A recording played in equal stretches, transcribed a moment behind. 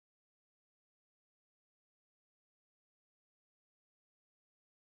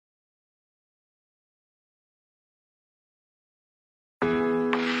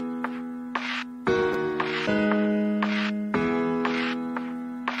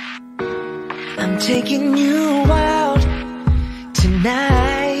taking you out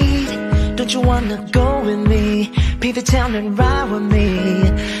tonight. Don't you wanna go with me? Paint the town and ride with me.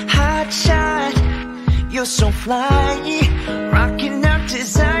 Hot shot, you're so fly. Rocking out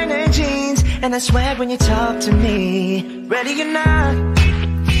designer jeans and I swag when you talk to me. Ready or not,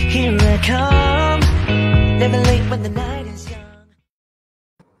 here I come. Never late when the night is young.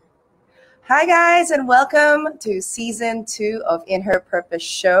 Hi guys, and welcome to season 2 of In Her Purpose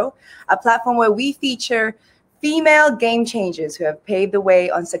Show, a platform where we feature female game changers who have paved the way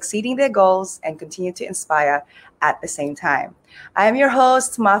on succeeding their goals and continue to inspire at the same time. I am your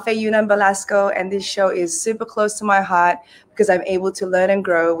host, Mafe Yunan Velasco, and this show is super close to my heart because I'm able to learn and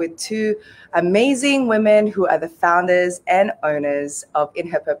grow with two amazing women who are the founders and owners of In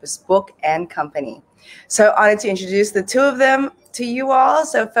Her Purpose Book and Company. So honored to introduce the two of them to you all.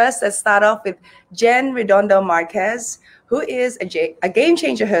 So first, let's start off with Jen Redondo Marquez, who is a game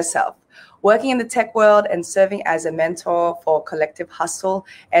changer herself, working in the tech world and serving as a mentor for Collective Hustle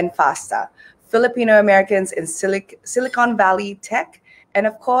and FASTA, Filipino Americans in Silicon Valley Tech. And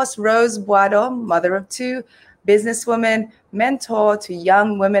of course, Rose Buado, mother of two, businesswoman, mentor to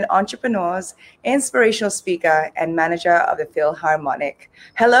young women entrepreneurs, inspirational speaker, and manager of the Philharmonic.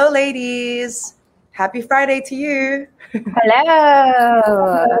 Hello, ladies. Happy Friday to you.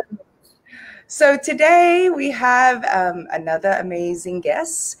 Hello. So today we have another amazing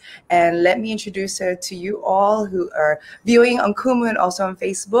guest, and let me introduce her to you all who are viewing on Kumu and also on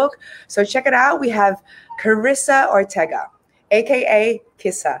Facebook. So check it out. We have Carissa Ortega, aka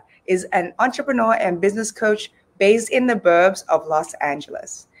Kissa, is an entrepreneur and business coach based in the burbs of Los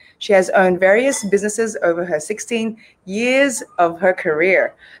Angeles. She has owned various businesses over her 16 years of her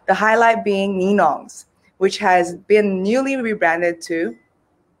career, the highlight being Ninong's, which has been newly rebranded to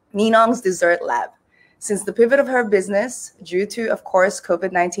Ninong's Dessert Lab. Since the pivot of her business, due to, of course,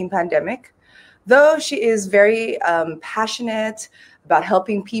 COVID-19 pandemic, though she is very passionate about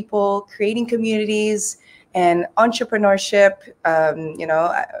helping people, creating communities, and entrepreneurship,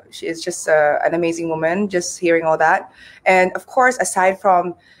 she is just an amazing woman, just hearing all that. And of course, aside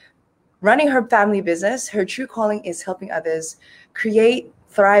from running her family business, her true calling is helping others create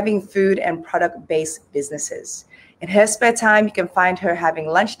thriving food and product-based businesses. In her spare time, you can find her having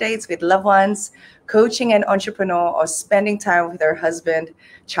lunch dates with loved ones, coaching an entrepreneur, or spending time with her husband,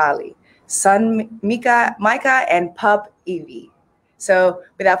 Charlie, son, Micah, and pup, Evie. So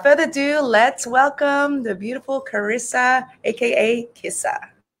without further ado, let's welcome the beautiful Carissa, aka Kissa.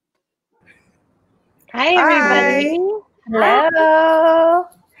 Hi, everybody. Hi. Hello.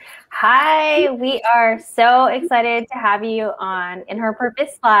 Hi, we are so excited to have you on In Her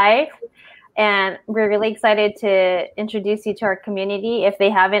Purpose Live. And we're really excited to introduce you to our community. If they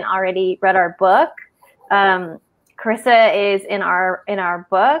haven't already read our book, Carissa is in our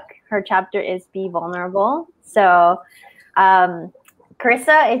book. Her chapter is Be Vulnerable. So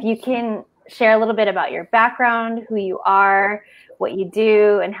Carissa, if you can share a little bit about your background, who you are, what you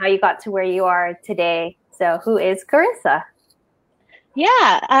do, and how you got to where you are today. So who is Carissa?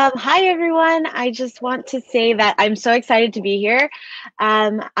 Yeah. Hi, everyone. I just want to say that I'm so excited to be here.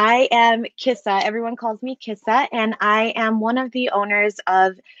 I am Kissa. Everyone calls me Kissa, and I am one of the owners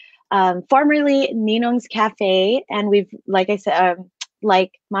of formerly Ninong's Cafe. And we've, like I said,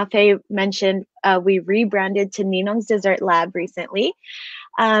 like Mafe mentioned, we rebranded to Ninong's Dessert Lab recently.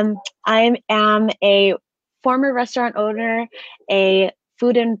 I am a former restaurant owner, a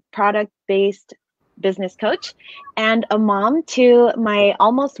food and product-based business coach, and a mom to my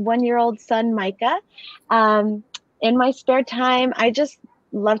almost 1-year-old son, Micah. In my spare time, I just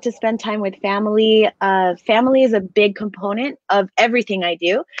love to spend time with family. Family is a big component of everything I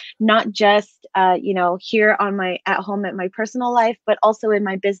do, not just here at home at my personal life, but also in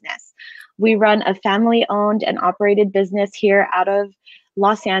my business. We run a family-owned and operated business here out of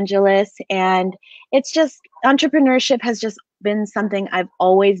Los Angeles, and it's just entrepreneurship has just been something I've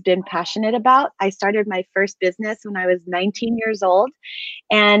always been passionate about. I started my first business when I was 19 years old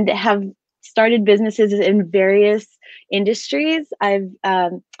and have started businesses in various industries. I've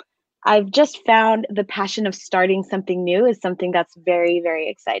just found the passion of starting something new is something that's very, very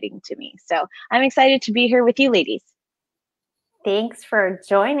exciting to me. So I'm excited to be here with you ladies. Thanks for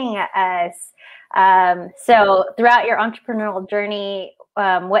joining us. So throughout your entrepreneurial journey,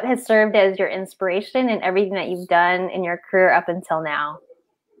 what has served as your inspiration in everything that you've done in your career up until now?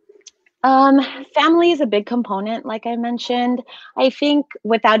 Family is a big component, like I mentioned. I think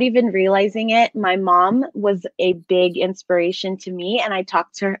without even realizing it, my mom was a big inspiration to me, and I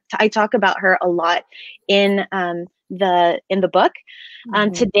talk about her a lot in in the book.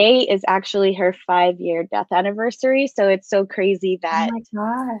 Mhm. Today is actually her 5-year death anniversary. So it's so crazy Oh that, my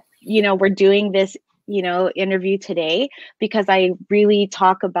God. we're doing this, interview today, because I really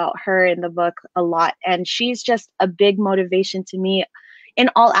talk about her in the book a lot. And she's just a big motivation to me in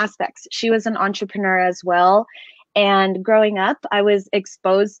all aspects. She was an entrepreneur as well. And growing up, I was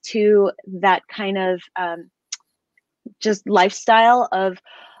exposed to that kind of just lifestyle of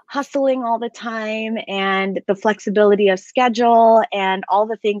hustling all the time and the flexibility of schedule and all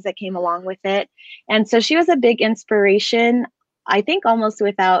the things that came along with it. And so she was a big inspiration, I think almost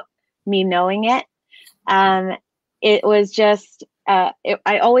without me knowing it. It was just,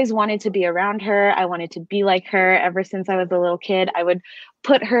 I always wanted to be around her. I wanted to be like her ever since I was a little kid. I would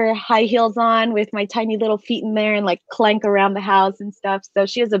put her high heels on with my tiny little feet in there and like clank around the house and stuff. So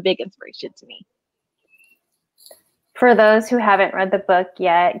she is a big inspiration to me. For those who haven't read the book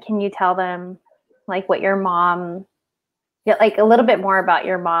yet, can you tell them like what your mom, like a little bit more about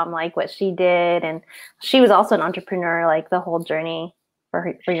your mom, like what she did? And she was also an entrepreneur, like the whole journey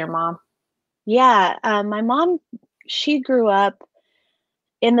for your mom. Yeah, my mom, she grew up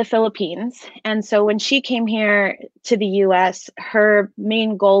in the Philippines. And so when she came here to the US, her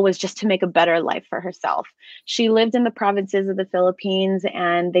main goal was just to make a better life for herself. She lived in the provinces of the Philippines,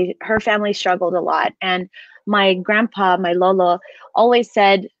 and her family struggled a lot. And my grandpa, my lolo, always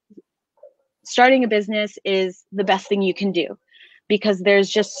said, starting a business is the best thing you can do, because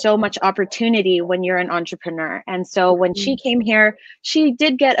there's just so much opportunity when you're an entrepreneur. And so when she came here, she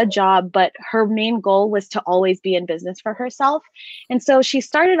did get a job, but her main goal was to always be in business for herself. And so she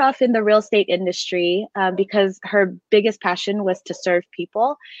started off in the real estate industry because her biggest passion was to serve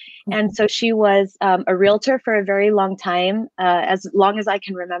people. And so she was a realtor for a very long time. As long as I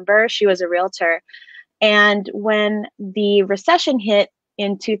can remember, she was a realtor. And when the recession hit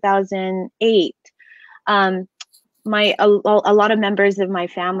in 2008, a lot of members of my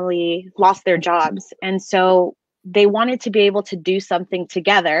family lost their jobs. And so they wanted to be able to do something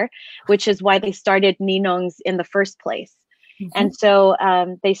together, which is why they started Ninongs in the first place. Mm-hmm. And so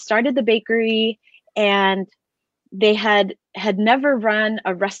they started the bakery, and they had never run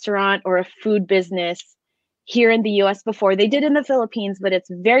a restaurant or a food business here in the US before. They did in the Philippines, but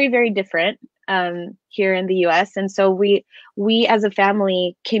it's very, very different here in the US. And so we as a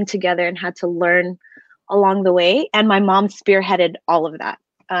family came together and had to learn along the way. And my mom spearheaded all of that.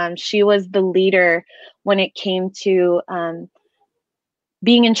 She was the leader when it came to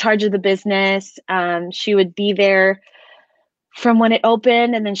being in charge of the business. She would be there from when it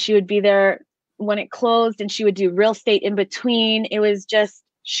opened, and then she would be there when it closed, and she would do real estate in between. It was just,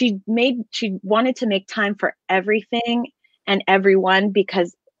 she wanted to make time for everything and everyone,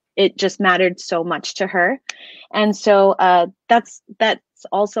 because it just mattered so much to her. And so that's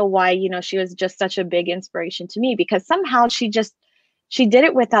also why, she was just such a big inspiration to me, because somehow she did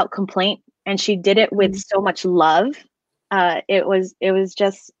it without complaint, and she did it with so much love. It was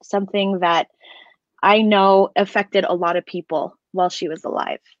just something that I know affected a lot of people while she was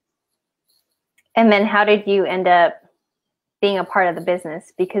alive. And then how did you end up being a part of the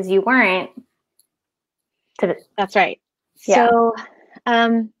business? Because you weren't. That's right. Yeah. So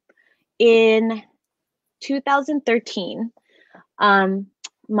in 2013,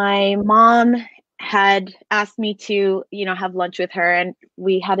 my mom had asked me to, have lunch with her, and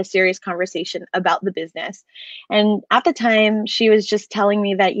we had a serious conversation about the business. And at the time, she was just telling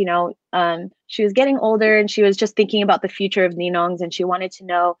me that, she was getting older, and she was just thinking about the future of Ninongs, and she wanted to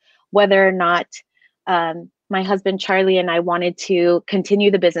know whether or not my husband Charlie and I wanted to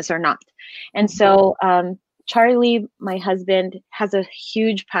continue the business or not. And so Charlie, my husband, has a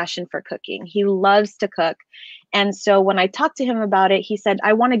huge passion for cooking. He loves to cook. And so when I talked to him about it, he said,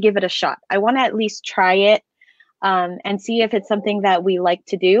 I want to give it a shot. I want to at least try it and see if it's something that we like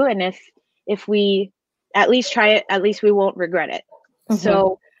to do. And if we at least try it, at least we won't regret it. Mm-hmm.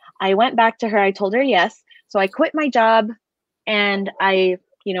 So I went back to her. I told her yes. So I quit my job, and I,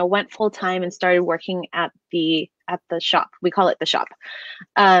 went full time and started working at the shop. We call it the shop.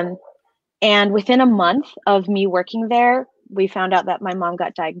 And within a month of me working there, we found out that my mom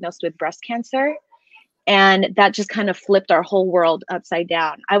got diagnosed with breast cancer. And that just kind of flipped our whole world upside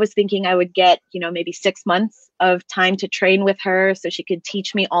down. I was thinking I would get, maybe 6 months of time to train with her so she could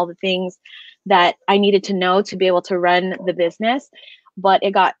teach me all the things that I needed to know to be able to run the business. But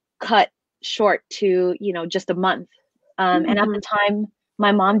it got cut short to, just a month. And at the time,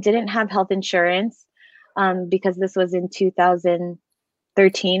 my mom didn't have health insurance because this was in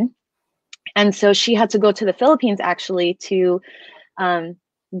 2013. And so she had to go to the Philippines actually to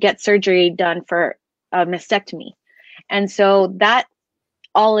get surgery done for a mastectomy. And so that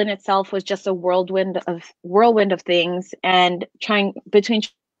all in itself was just a whirlwind of things, and trying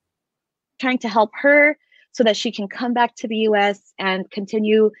to help her so that she can come back to the US and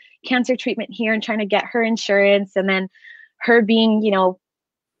continue cancer treatment here, and trying to get her insurance, and then her being,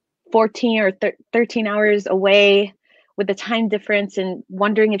 14 or 13 hours away with the time difference, and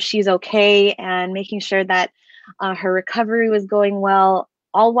wondering if she's okay, and making sure that her recovery was going well,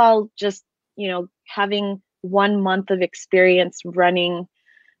 all while just, having 1 month of experience running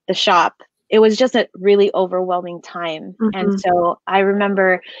the shop. It was just a really overwhelming time. And so I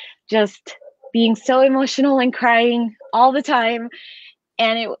remember just being so emotional and crying all the time.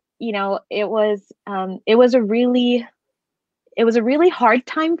 And it was a really hard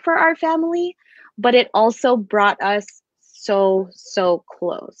time for our family, but it also brought us so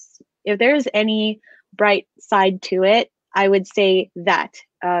close. If there's any bright side to it, I would say that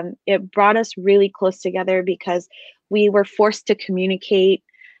it brought us really close together, because we were forced to communicate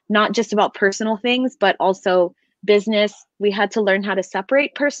not just about personal things, but also business. We had to learn how to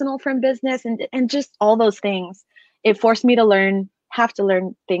separate personal from business, and just all those things. It forced me to have to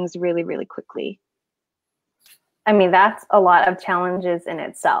learn things really, really quickly. I mean, that's a lot of challenges in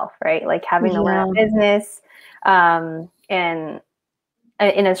itself, right? Like having to learn a business, and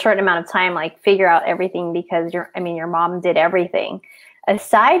in a short amount of time, like figure out everything, because your mom did everything.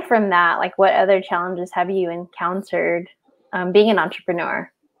 Aside from that, like what other challenges have you encountered being an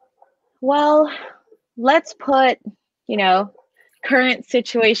entrepreneur? Well, let's put, current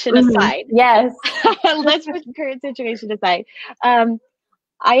situation aside. Yes. Let's put current situation aside.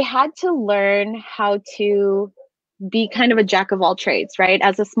 I had to learn how to be kind of a jack of all trades, right?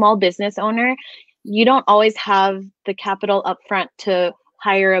 As a small business owner, you don't always have the capital up front to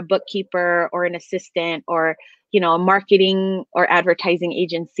hire a bookkeeper or an assistant, or, a marketing or advertising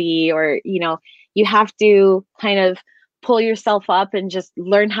agency, or, you have to kind of pull yourself up and just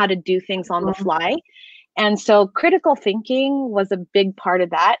learn how to do things on the fly. And so critical thinking was a big part of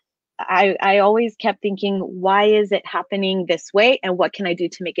that. I always kept thinking, why is it happening this way? And what can I do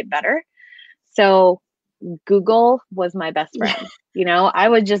to make it better? So Google was my best friend. I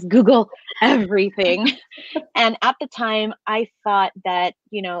would just Google everything. And at the time, I thought that,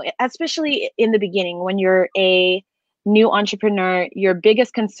 especially in the beginning, when you're a new entrepreneur, your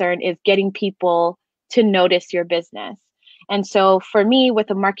biggest concern is getting people to notice your business. And so for me, with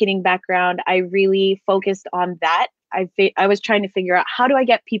a marketing background, I really focused on that. I was trying to figure out, how do I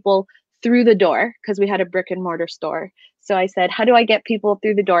get people through the door? Because we had a brick and mortar store. So I said, how do I get people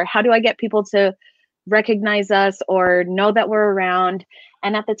through the door? How do I get people to recognize us or know that we're around?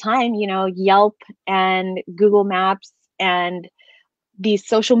 And at the time, Yelp and Google Maps and these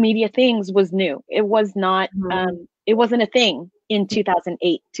social media things was new. It was not, it wasn't a thing in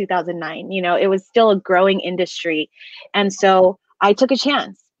 2008, 2009. It was still a growing industry. And so I took a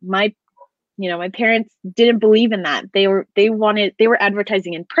chance. My parents didn't believe in that. They were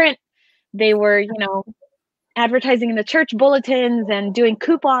advertising in print. They were, advertising in the church bulletins and doing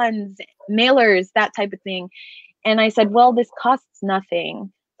coupons, mailers, that type of thing. And I said, well, this costs nothing,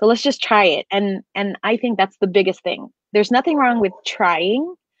 so let's just try it. And I think that's the biggest thing. There's nothing wrong with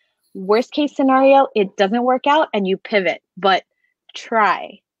trying. Worst case scenario, it doesn't work out and you pivot, but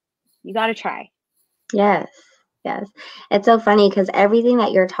try. You got to try. Yes. It's so funny because everything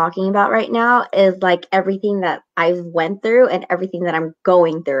that you're talking about right now is like everything that I've went through and everything that I'm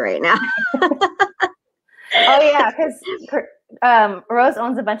going through right now. Oh yeah, because Rose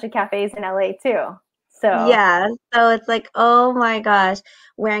owns a bunch of cafes in LA too. So yeah, so it's like, oh my gosh,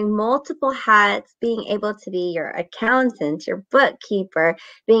 wearing multiple hats, being able to be your accountant, your bookkeeper,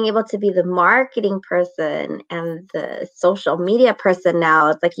 being able to be the marketing person and the social media person now.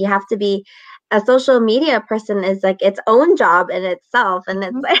 It's like you have to be a social media person is like its own job in itself, and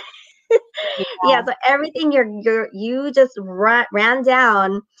it's like yeah, so everything you just ran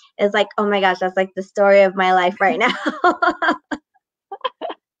down is like, oh my gosh, that's like the story of my life right now.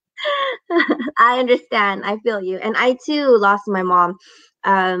 I understand. I feel you. And I too lost my mom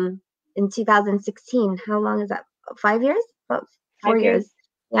in 2016. How long is that? 5 years? 4 years.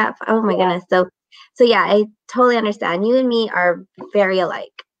 Yeah. Oh my goodness. So yeah, I totally understand. You and me are very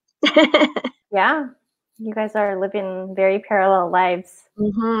alike. Yeah. You guys are living very parallel lives.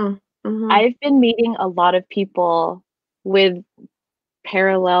 I've been meeting a lot of people with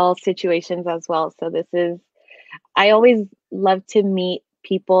parallel situations as well. So I always love to meet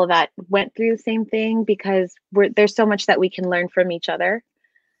people that went through the same thing, because there's so much that we can learn from each other.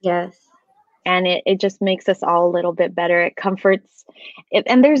 Yes. And it just makes us all a little bit better. It comforts it.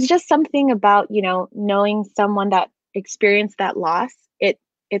 And there's just something about, knowing someone that experienced that loss.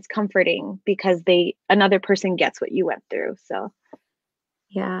 It's comforting because another person gets what you went through. So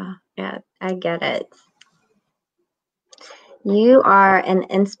Yeah, yeah, I get it. You are an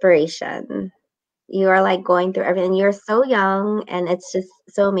inspiration. You are like going through everything. You're so young, and it's just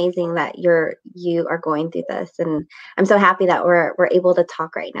so amazing that you are going through this. And I'm so happy that we're able to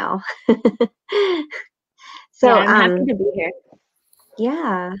talk right now. Yeah, So I'm happy to be here.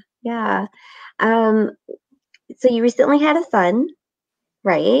 yeah, yeah. Um so you recently had a son,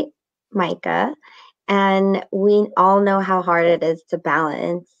 right? Micah. And we all know how hard it is to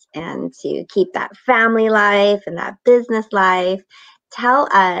balance and to keep that family life and that business life. Tell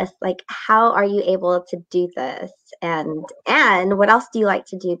us, like, how are you able to do this? And what else do you like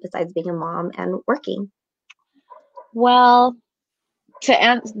to do besides being a mom and working? Well, to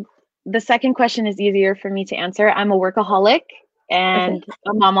answer the second question is easier for me to answer. I'm a workaholic Okay. and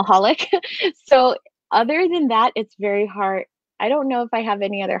a momaholic. So other than that, it's very hard. I don't know if I have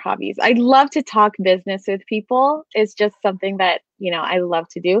any other hobbies. I love to talk business with people. It's just something that, I love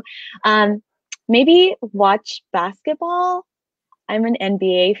to do. Um, Maybe watch basketball. I'm an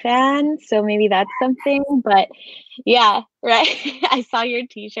NBA fan, so maybe that's something. But yeah, right. I saw your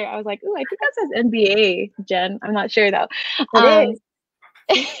t-shirt. I was like, "Ooh, I think that says NBA, Jen." I'm not sure though. It Um,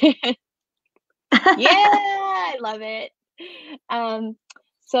 is. yeah, I love it. Um,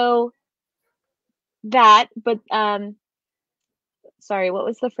 so that, but sorry, what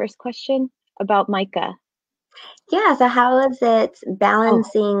was the first question about Micah? Yeah, so how is it Oh,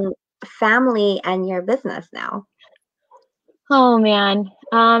 balancing family and your business now? oh man.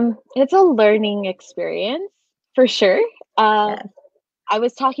 It's a learning experience for sure. Uh, Yes. I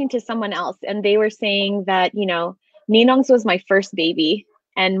was talking to someone else and they were saying that, Ninong's was my first baby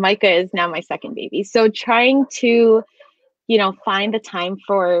and Micah is now my second baby. So trying to, find the time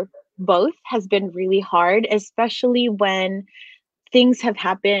for both has been really hard, especially when things have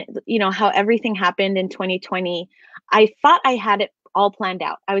happened, how everything happened in 2020. I thought I had it all planned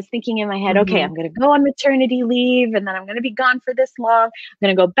out. I was thinking in my head, okay, Hmm. I'm going to go on maternity leave and then I'm going to be gone for this long. I'm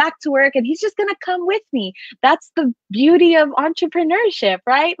going to go back to work and he's just going to come with me. That's the beauty of entrepreneurship,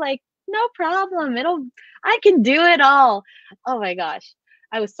 right? Like, no problem. I can do it all. Oh my gosh.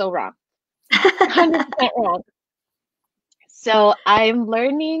 I was so wrong. 100% wrong. So I'm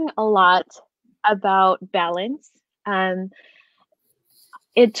learning a lot about balance. Um,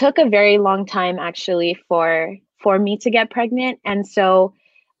 it took a very long time actually for me to get pregnant, and so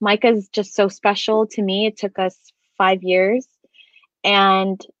Micah's just so special to me. It took us 5 years,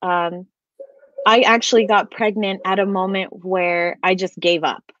 and I actually got pregnant at a moment where I just gave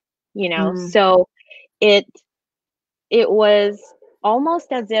up. Mm. So it it was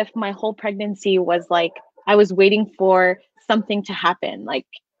almost as if my whole pregnancy was like I was waiting for something to happen. Like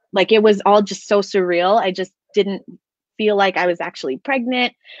it was all just so surreal. I just didn't feel like I was actually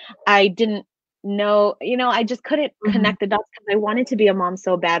pregnant. I didn't know, I just couldn't Mhm. connect the dots because I wanted to be a mom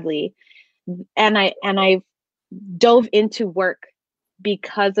so badly. And I dove into work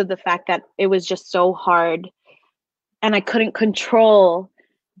because of the fact that it was just so hard and I couldn't control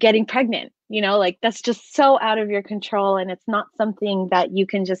getting pregnant. Like that's just so out of your control. And it's not something that you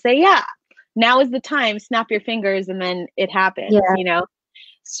can just say, yeah, now is the time, snap your fingers, and then it Yeah. happens.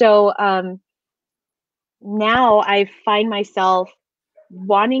 So now I find myself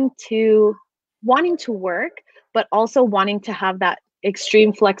wanting to work, but also wanting to have that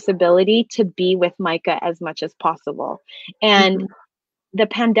extreme flexibility to be with Micah as much as possible. And Mhm. the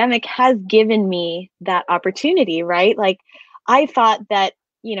pandemic has given me that opportunity, right? Like I thought that,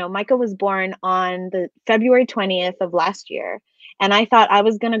 Micah was born on the February 20th of last year, and I thought I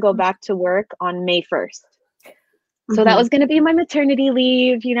was going to go back to work on May 1st. So that Mhm. was going to be my maternity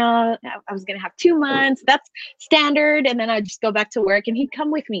leave, I was going to have 2 months. That's standard. And then I'd just go back to work and he'd come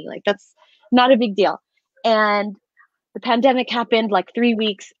with me. Like that's not a big deal. And the pandemic happened like 3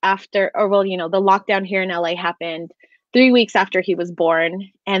 weeks after, or well, the lockdown here in LA happened 3 weeks after he was born.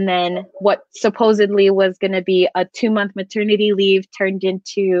 And then what supposedly was going to be a 2-month maternity leave turned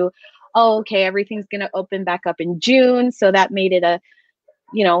into, oh, okay, everything's going to open back up in June. So that made it a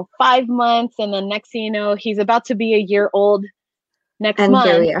 5 months. And then next thing you know, he's about to be a year old next And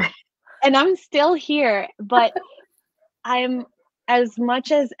here month. we are. And I'm still here. But I'm, as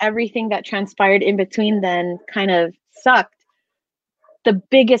much as everything that transpired in between then kind of sucked, the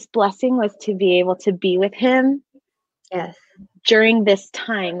biggest blessing was to be able to be with him Yes. during this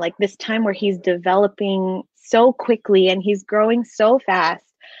time, like this time where he's developing so quickly and he's growing so fast.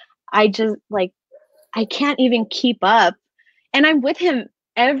 I just like, I can't even keep up. And I'm with him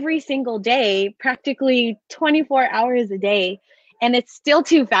every single day, practically 24 hours a day. And it's still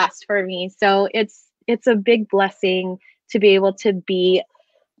too fast for me. So it's a big blessing to be able to be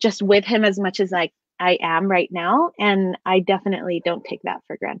just with him as much as I am right now. And I definitely don't take that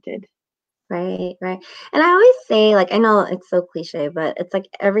for granted. Right, right. And I always say, like, I know it's so cliche, but it's like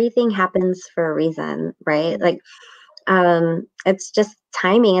everything happens for a reason, right? Like, it's just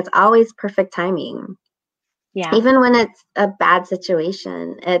timing. It's always perfect timing. Yeah. Even when it's a bad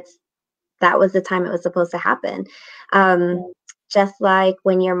situation, that was the time it was supposed to happen. Just like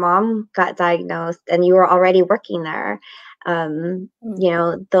when your mom got diagnosed and you were already working there,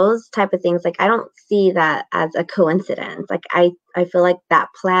 those type of things, like I don't see that as a coincidence. Like I feel like that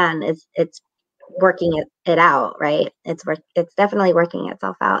plan it's working it out, right? It's definitely working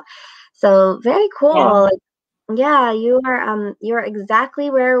itself out. So very cool. Yeah, you're exactly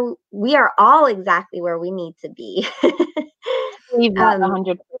where we are, all exactly where we need to be. Believe that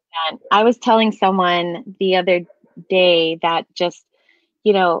 100%. I was telling someone the other day that just,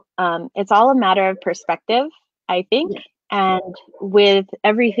 it's all a matter of perspective, I think. Yeah. And with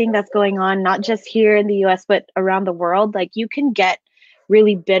everything that's going on, not just here in the US, but around the world, like you can get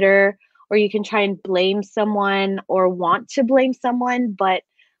really bitter, or you can try and blame someone or want to blame someone. But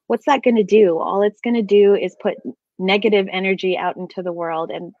what's that going to do? All it's going to do is put negative energy out into the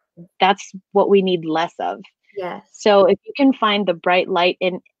world. And that's what we need less of. Yes. So if you can find the bright light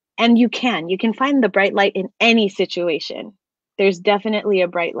and you can find the bright light in any situation. There's definitely a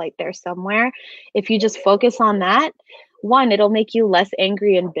bright light there somewhere. If you just focus on that, one, it'll make you less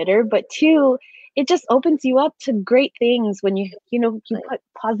angry and bitter, but two, it just opens you up to great things when you put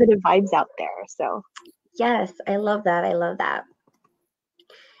positive vibes out there. So yes, I love that. I love that.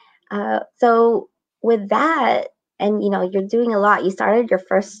 So with that, and you're doing a lot. You started your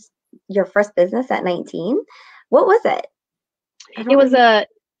first business at 19. What was it?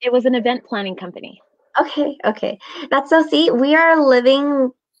 It was an event planning company. Okay. That's so, see, we are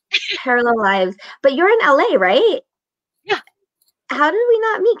living parallel lives, but you're in LA, right? Yeah. How did we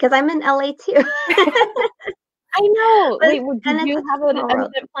not meet? Because I'm in LA too. I know. Wait, did you have an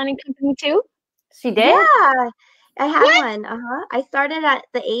event planning company too? She did? Yeah, I had one. I started it at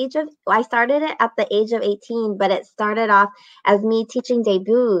the age of 18, but it started off as me teaching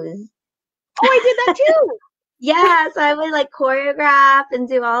debuts. Oh, I did that too. Yeah, so I would like choreograph and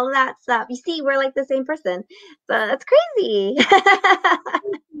do all of that stuff. You see, we're like the same person. So that's crazy.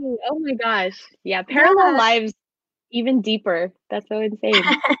 Oh my gosh. Yeah, parallel lives even deeper. That's so insane.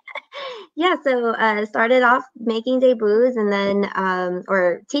 Yeah, so started off making debuts and then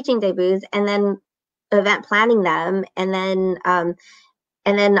or teaching debuts and then event planning them and then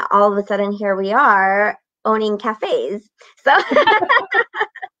all of a sudden here we are owning cafes. So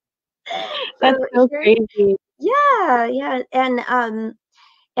that's so crazy. Yeah. And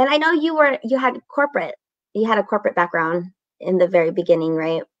I know you had a corporate background in the very beginning,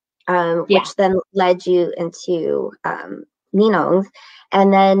 right? Which then led you into Ninong's,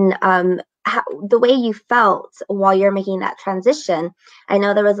 and then the way you felt while you're making that transition. I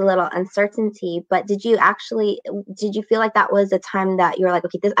know there was a little uncertainty, but did you feel like that was a time that you're like,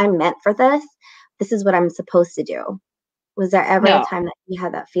 okay, I'm meant for this. This is what I'm supposed to do. Was there ever a time that you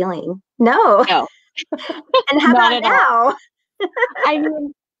had that feeling? No. And how about now? I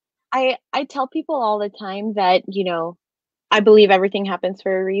mean, I tell people all the time that, I believe everything happens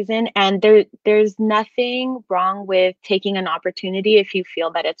for a reason, and there's nothing wrong with taking an opportunity if you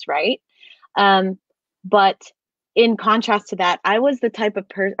feel that it's right. But in contrast to that, I was the type of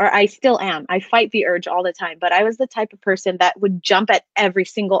person, or I still am, I fight the urge all the time, but I was the type of person that would jump at every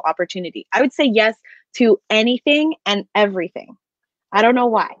single opportunity. I would say yes to anything and everything. I don't know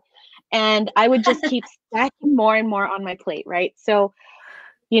why. And I would just keep stacking more and more on my plate, right? So,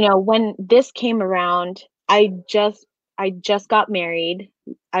 when this came around, I just got married.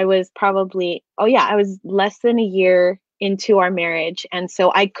 I was less than a year into our marriage. And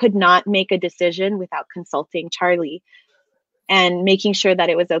so I could not make a decision without consulting Charlie and making sure that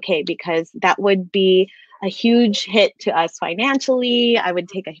it was okay, because that would be a huge hit to us financially. I would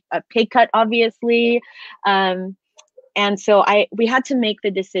take a pay cut, obviously. And so we had to make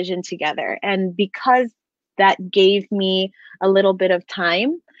the decision together. And because that gave me a little bit of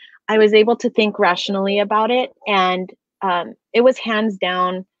time, I was able to think rationally about it. And it was hands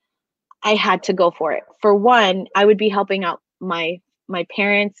down, I had to go for it. For one, I would be helping out my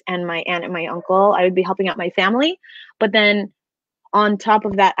parents and my aunt and my uncle. I would be helping out my family. But then on top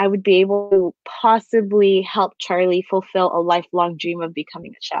of that, I would be able to possibly help Charlie fulfill a lifelong dream of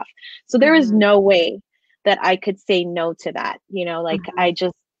becoming a chef. So there was no way that I could say no to that. I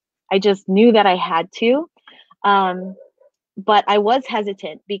just knew that I had to. But I was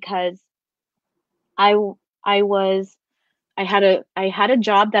hesitant because I had a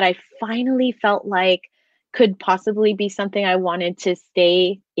job that I finally felt like could possibly be something I wanted to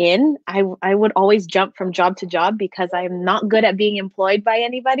stay in. I would always jump from job to job because I'm not good at being employed by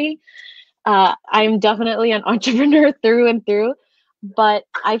anybody. I'm definitely an entrepreneur through and through, but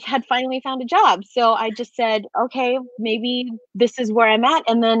I've had finally found a job. So I just said, okay, maybe this is where I'm at.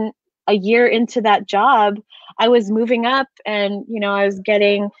 And then a year into that job, I was moving up, and I was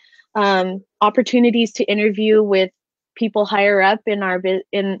getting opportunities to interview with people higher up in our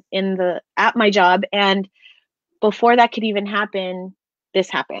at my job. And before that could even happen, this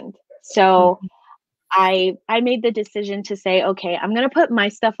happened. So I made the decision to say, okay, I'm going to put my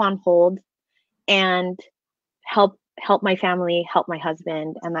stuff on hold and help my family, help my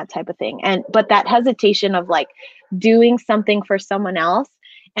husband, and that type of thing. But that hesitation of like doing something for someone else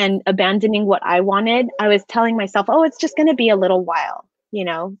and abandoning what I wanted, I was telling myself, oh, it's just going to be a little while,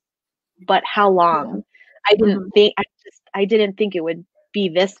 but how long? I didn't think it would be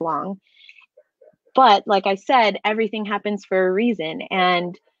this long. But like I said, everything happens for a reason.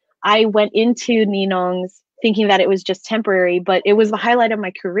 And I went into Ninong's thinking that it was just temporary, but it was the highlight of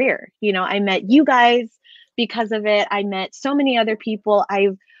my career. I met you guys because of it. I met so many other people. I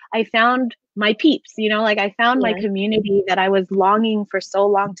found my peeps, I found my community that I was longing for so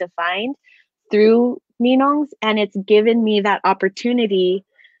long to find through Ninong's. And it's given me that opportunity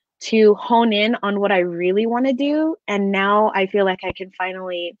to hone in on what I really want to do. And now I feel like I can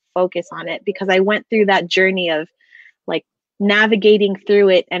finally focus on it because I went through that journey of like navigating through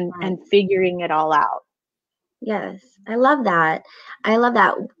it and figuring it all out. Yes, I love that. I love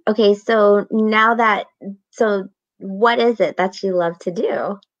that. Okay, so what is it that you love to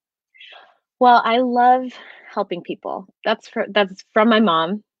do? Well, I love helping people. That's from my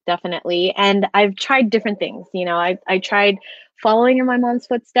mom, definitely. And I've tried different things. I tried following in my mom's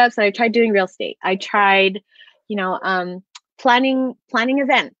footsteps. I tried doing real estate. I tried, planning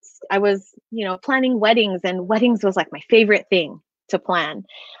events. I was, planning weddings, and weddings was like my favorite thing to plan.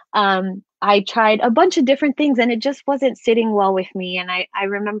 I tried a bunch of different things, and it just wasn't sitting well with me. And I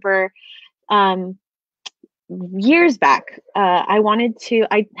remember years back,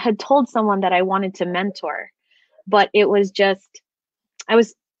 I had told someone that I wanted to mentor, but it was just, I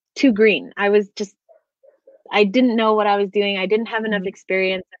was too green. I didn't know what I was doing. I didn't have enough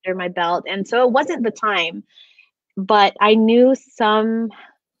experience under my belt. And so it wasn't the time, but I knew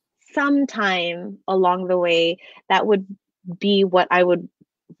sometime along the way that would be what I would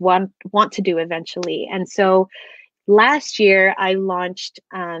want to do eventually. And so last year I launched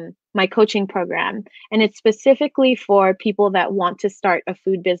my coaching program, and it's specifically for people that want to start a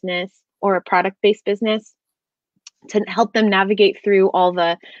food business or a product-based business, to help them navigate through all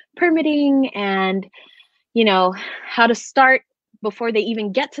the permitting and how to start before they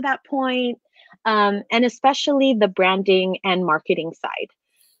even get to that point, and especially the branding and marketing side,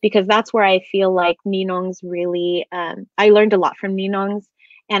 because that's where I feel like Ninong's really, I learned a lot from Ninong's,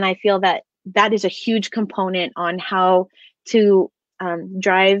 and I feel that is a huge component on how to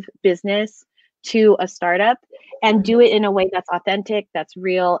drive business to a startup and do it in a way that's authentic, that's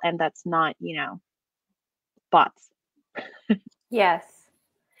real, and that's not, bots. Yes.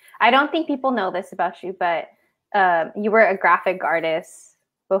 I don't think people know this about you, but you were a graphic artist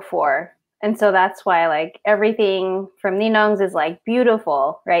before. And so that's why like everything from Ninong's is like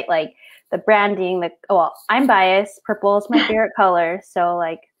beautiful, right? Like the branding, well, I'm biased. Purple is my favorite color. So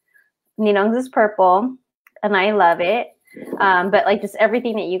like Ninong's is purple and I love it. But like just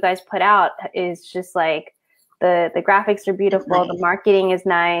everything that you guys put out is just like the graphics are beautiful. Nice. The marketing is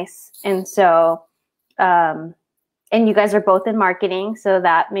nice. And so, and you guys are both in marketing. So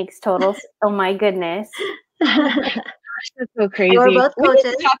that makes total, oh my goodness. That's so crazy. We're both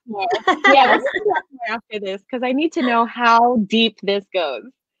coaches. Yeah, let's talk more after this because I need to know how deep this goes.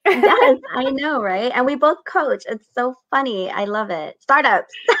 Yes, I know, right? And we both coach. It's so funny. I love it.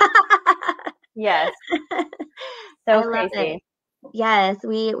 Startups. Yes. So crazy. Yes,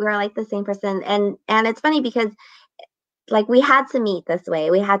 we were like the same person. And it's funny because like we had to meet this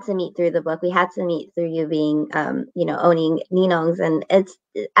way. We had to meet through the book. We had to meet through you being owning Ninong's. And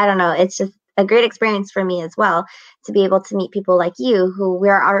I don't know, it's just a great experience for me as well to be able to meet people like you who we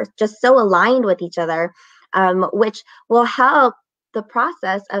are just so aligned with each other, which will help the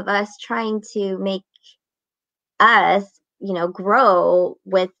process of us trying to make us, grow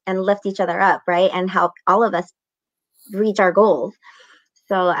with and lift each other up, right? And help all of us reach our goals.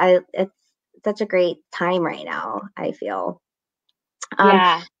 So it's such a great time right now, I feel.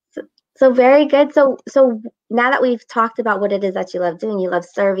 Yeah. So very good. So now that we've talked about what it is that you love doing, you love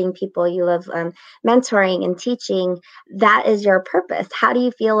serving people, you love mentoring and teaching, that is your purpose. How do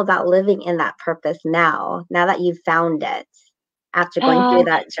you feel about living in that purpose now that you've found it after going through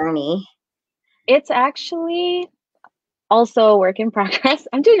that journey? It's actually also a work in progress.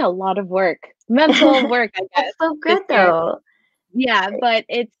 I'm doing a lot of work, mental work, I guess. That's so this good year. though. Yeah, but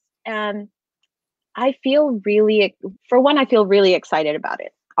it's I feel really, for one, I feel really excited about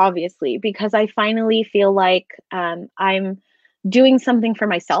it, obviously, because I finally feel like I'm doing something for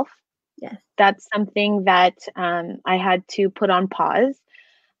myself. Yes. That's something that I had to put on pause.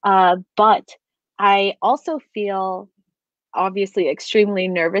 But I also feel obviously extremely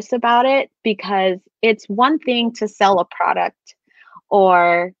nervous about it, because it's one thing to sell a product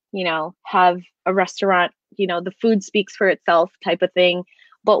or, have a restaurant, the food speaks for itself type of thing.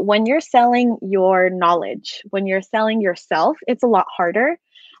 But when you're selling your knowledge, when you're selling yourself, it's a lot harder.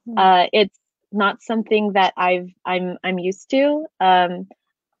 It's not something that I'm used to.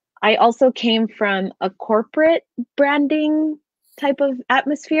 I also came from a corporate branding type of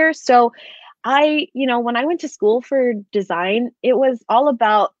atmosphere. So when I went to school for design, it was all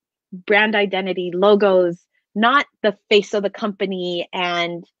about brand identity, logos, not the face of the company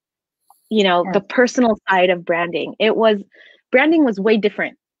and, the personal side of branding. Branding was way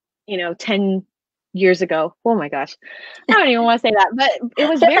different, 10 years ago. Oh my gosh. I don't even want to say that, but it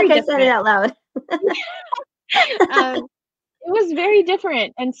was very I different. said it out loud. It was very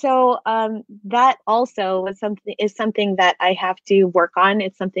different. And so that also is something that I have to work on.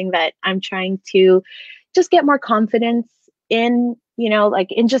 It's something that I'm trying to just get more confidence in,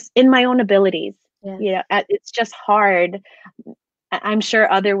 in my own abilities. Yes. It's just hard. I'm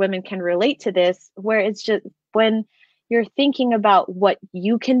sure other women can relate to this, where it's just when you're thinking about what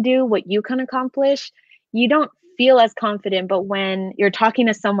you can do, what you can accomplish, you don't feel as confident. But when you're talking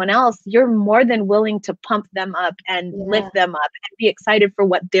to someone else, you're more than willing to pump them up and lift them up and be excited for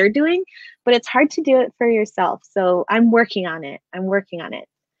what they're doing. But it's hard to do it for yourself. So I'm working on it.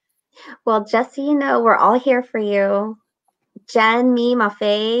 Well, just so you know, we're all here for you. Jen, me,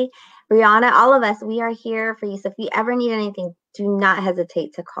 Mafe, Brianna, all of us, we are here for you. So if you ever need anything, do not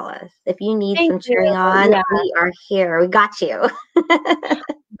hesitate to call us. If you need some cheering on, we are here. We got you.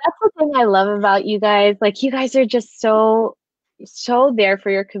 That's the thing I love about you guys. Like, you guys are just so there for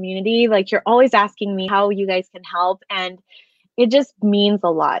your community. Like, you're always asking me how you guys can help, and it just means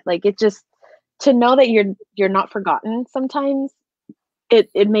a lot. Like, it just, to know that you're not forgotten sometimes,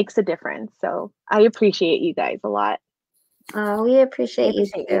 it makes a difference. So I appreciate you guys a lot. Oh, we appreciate you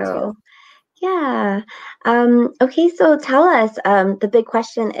too. Yeah. Okay, so tell us, the big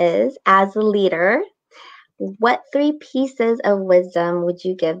question is, as a leader, what 3 pieces of wisdom would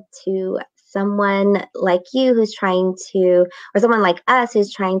you give to someone like you who's trying to, or someone like us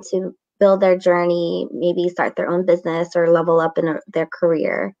who's trying to build their journey, maybe start their own business or level up in their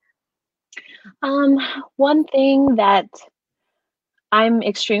career? One thing that I'm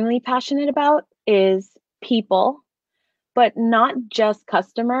extremely passionate about is people, but not just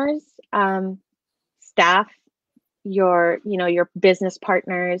customers, staff, your business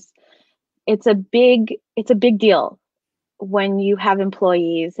partners. It's a big deal when you have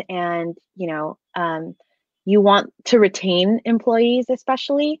employees, and you want to retain employees.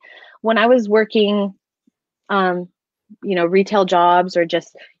 Especially when I was working retail jobs or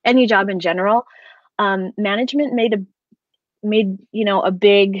just any job in general, management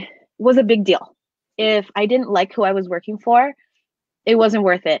was a big deal. If I didn't like who I was working for, it wasn't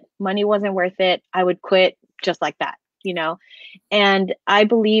worth it. Money wasn't worth it. I would quit just like that, And I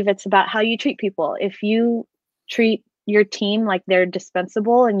believe it's about how you treat people. If you treat your team like they're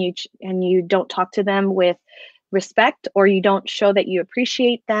dispensable, and you don't talk to them with respect, or you don't show that you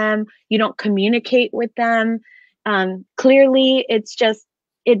appreciate them, you don't communicate with them clearly,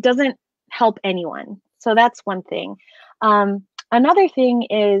 it doesn't help anyone. So that's one thing. Another thing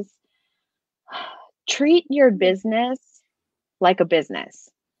is, treat your business like a business.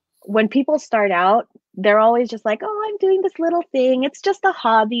 When people start out, they're always just like, oh, I'm doing this little thing. It's just a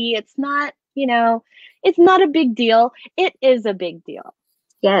hobby. It's not, it's not a big deal. It is a big deal.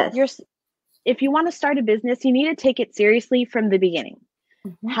 Yes. If you want to start a business, you need to take it seriously from the beginning.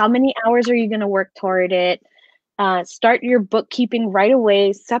 Mm-hmm. How many hours are you going to work toward it? Start your bookkeeping right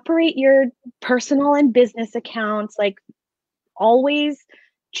away. Separate your personal and business accounts. Like, always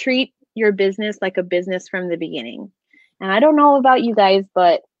treat your business like a business from the beginning. And I don't know about you guys,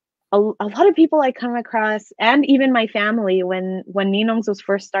 but a lot of people I come across, and even my family, when Ninongs was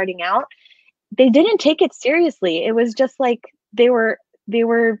first starting out, they didn't take it seriously. It was just like they were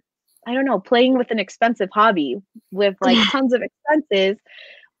I don't know, playing with an expensive hobby with like tons of expenses,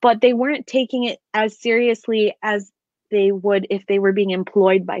 but they weren't taking it as seriously as they would if they were being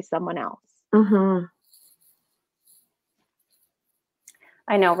employed by someone else. Mm-hmm.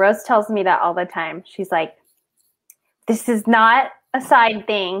 I know Rose tells me that all the time. She's like, this is not a side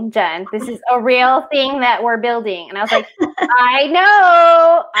thing, Jen. This is a real thing that we're building. And I was like, I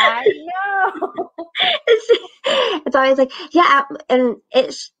know. It's always like, yeah, and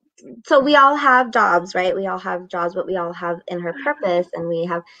it's so we all have jobs, right? We all have jobs, but we all have in her purpose, and we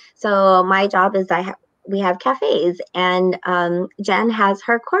have. So my job is we have cafes, and Jen has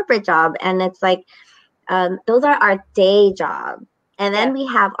her corporate job, and it's like those are our day job. And then we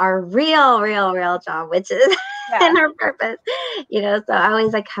have our real job, which is in her purpose, so I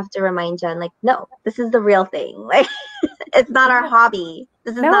always like have to remind Jen, like, no, this is the real thing. Like, it's not our hobby.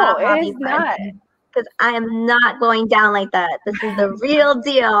 This is not a hobby. It is not. Because I am not going down like that. This is the real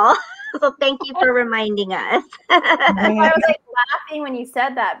deal. So thank you for reminding us. I was like laughing when you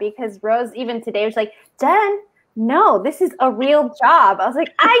said that, because Rose even today was like, Jen, no, this is a real job. I was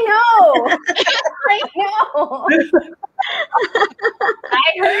like, I know. I know.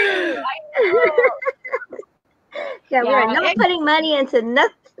 I heard you. I know. Yeah, we are not putting money into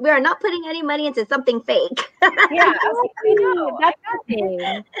nothing. We are not putting any money into something fake. Yeah, I was like, I know. That's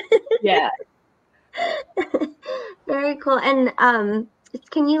nothing. Yeah. Very cool. And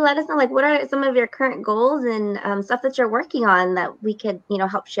can you let us know, like, what are some of your current goals and stuff that you're working on that we could,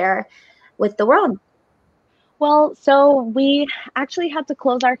 help share with the world? Well, so we actually had to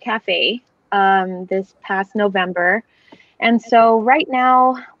close our cafe this past November. And so right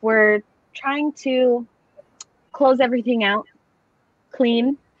now we're trying to close everything out,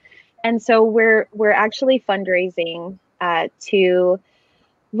 clean. And so we're actually fundraising to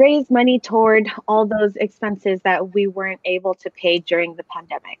raise money toward all those expenses that we weren't able to pay during the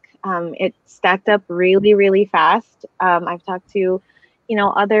pandemic. It stacked up really, really fast. I've talked to,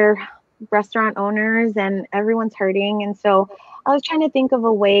 other restaurant owners, and everyone's hurting. And so I was trying to think of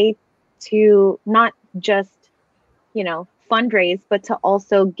a way to not just, fundraise, but to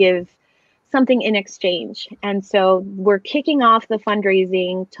also give something in exchange. And so we're kicking off the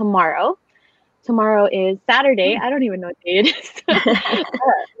fundraising tomorrow. Tomorrow is Saturday. I don't even know what day it is.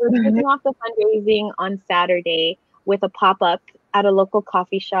 We're kicking off the fundraising on Saturday with a pop-up at a local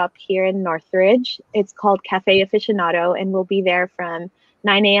coffee shop here in Northridge. It's called Cafe Aficionado, and we'll be there from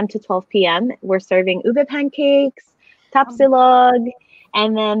 9 a.m. to 12 p.m. We're serving ube pancakes, tapsilog,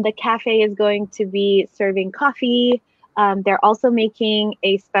 and then the cafe is going to be serving coffee. They're also making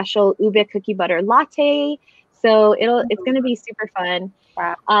a special ube cookie butter latte. So it's going to be super fun.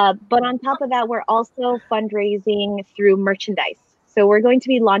 Wow. But on top of that, we're also fundraising through merchandise. So we're going to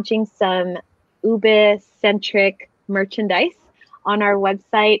be launching some ube-centric merchandise on our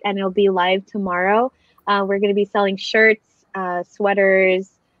website, and it'll be live tomorrow. We're going to be selling shirts,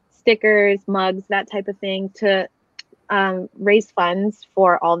 sweaters, stickers, mugs, that type of thing, to raise funds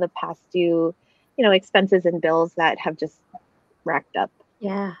for all the past due, expenses and bills that have just racked up.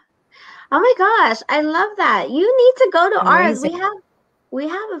 Yeah. Oh my gosh, I love that. You need to go to ours. We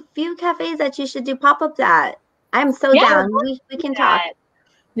have a few cafes that you should do pop-ups at. I'm so down. We can talk.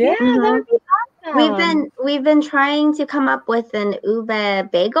 Yeah, that would be awesome. We've been trying to come up with an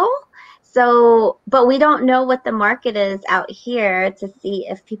ube bagel. So, but we don't know what the market is out here to see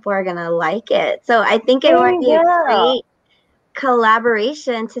if people are gonna like it. So I think it would be a great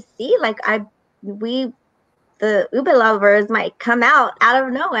collaboration to see. Like the ube lovers might come out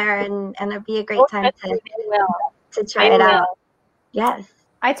of nowhere, and it'd be a great time to try it out. Yes.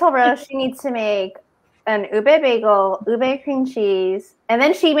 I told Rose she needs to make an ube bagel, ube cream cheese, and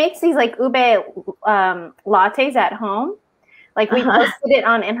then she makes these like ube lattes at home. Like we posted it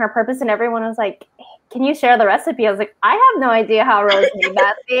on In Her Purpose, and everyone was like, "Can you share the recipe?" I was like, "I have no idea how Rose made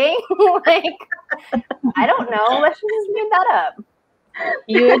that thing. Like, I don't know. Let's just make that up."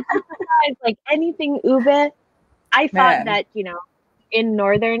 You would be surprised, like anything ube. I thought that in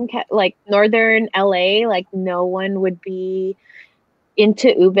northern LA, like no one would be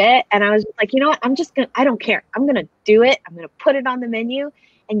into ube, and I was like, you know what? I don't care. I'm gonna do it. I'm gonna put it on the menu,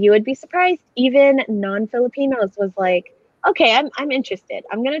 and you would be surprised. Even non-Filipinos was like, okay, I'm interested.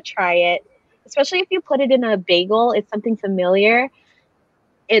 I'm gonna try it. Especially if you put it in a bagel, it's something familiar.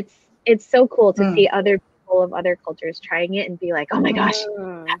 It's so cool to see other people of other cultures trying it and be like, oh my gosh,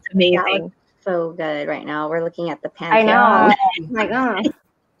 that's amazing. So good right now. We're looking at the pan. I know. My God.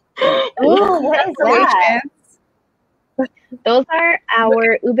 Ooh, what is that? Those are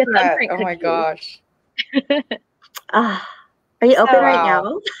our ube thumbprint cookies. Oh my gosh. Are you open right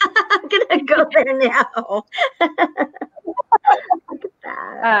now? I'm gonna go there now. Look at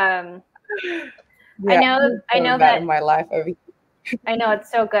that. I know that in my life. I know, it's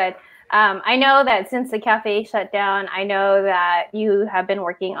so good. I know that since the cafe shut down, I know that you have been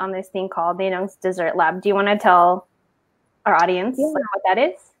working on this thing called the Ninong's Dessert Lab. Do you want to tell our audience what that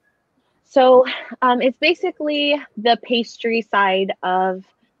is? So it's basically the pastry side of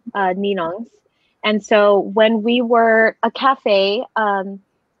Ninong's. And so when we were a cafe,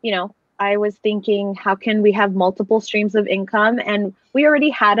 you know, I was thinking, how can we have multiple streams of income? And we already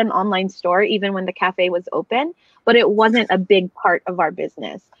had an online store even when the cafe was open, but it wasn't a big part of our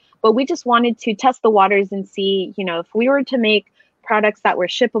business. But we just wanted to test the waters and see, you know, if we were to make products that were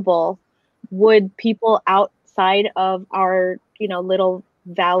shippable, would people outside of our, you know, little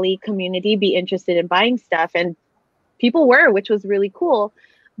valley community be interested in buying stuff? And people were, which was really cool.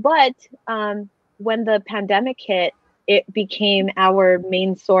 But when the pandemic hit, it became our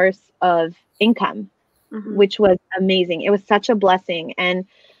main source of income, which was amazing. It was such a blessing. And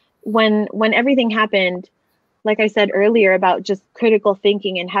when everything happened, like I said earlier about just critical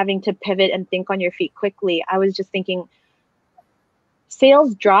thinking and having to pivot and think on your feet quickly, I was just thinking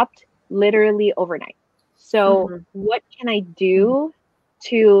sales dropped literally overnight. So what can I do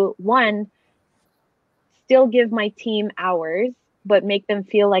to, one, still give my team hours, but make them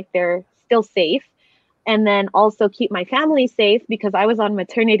feel like they're still safe? And then also keep my family safe because I was on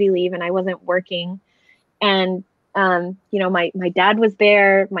maternity leave and I wasn't working. And, you know, my dad was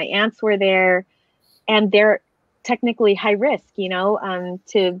there, my aunts were there, and they're technically high risk, you know,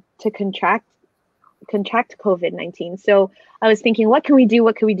 to contract COVID-19. So I was thinking, what can we do?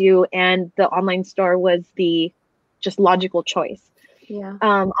 What can we do? And the online store was the just logical choice. Yeah.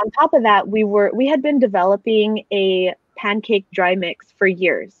 On top of that, we had been developing a pancake dry mix for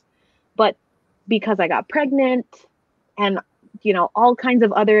years, but because I got pregnant and, you know, all kinds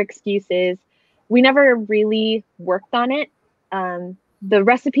of other excuses, we never really worked on it. The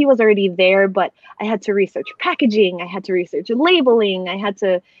recipe was already there, but I had to research packaging. I had to research labeling. I had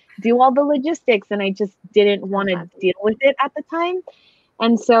to do all the logistics, and I just didn't want to deal with it at the time.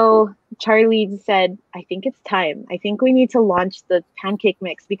 And so Charlie said, I think it's time. I think we need to launch the pancake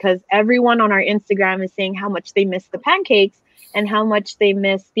mix because everyone on our Instagram is saying how much they miss the pancakes and how much they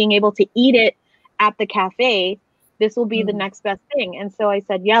miss being able to eat it at the cafe. This will be the next best thing. And so I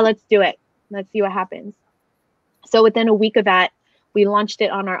said, yeah, let's do it. Let's see what happens. So within a week of that, we launched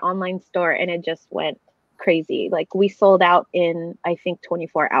it on our online store and it just went crazy. Like we sold out in, I think,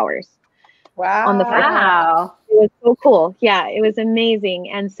 24 hours. Wow. On the first Wow. It was so cool. Yeah, it was amazing.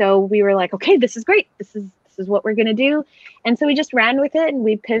 And so we were like, okay, this is great. This is what we're going to do. And so we just ran with it and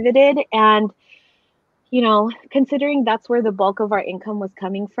we pivoted. And, you know, considering that's where the bulk of our income was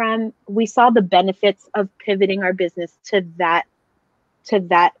coming from, we saw the benefits of pivoting our business to that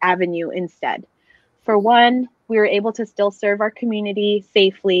avenue instead. For one, we were able to still serve our community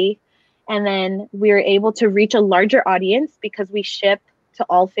safely. And then we were able to reach a larger audience because we ship to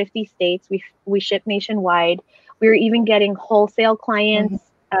all 50 states. We ship nationwide. We were even getting wholesale clients,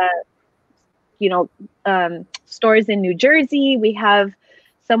 you know, stores in New Jersey. We have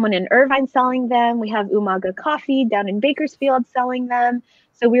someone in Irvine selling them. We have Umaga Coffee down in Bakersfield selling them.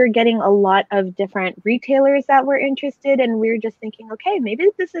 So we were getting a lot of different retailers that were interested. And we were just thinking, okay, maybe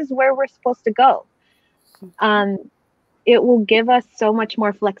this is where we're supposed to go. It will give us so much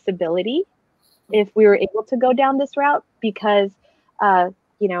more flexibility if we were able to go down this route because,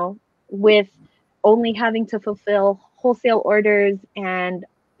 you know, with only having to fulfill wholesale orders and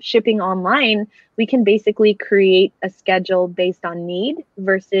shipping online, we can basically create a schedule based on need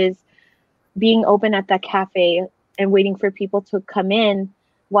versus being open at that cafe and waiting for people to come in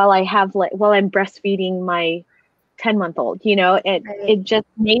while I'm breastfeeding my 10-month-old. You know, it just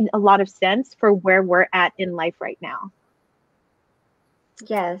made a lot of sense for where we're at in life right now.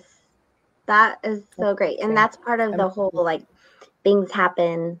 Yes, that is so great. And that's part of the whole, like, things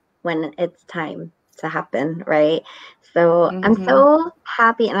happen when it's time to happen, right? So I'm so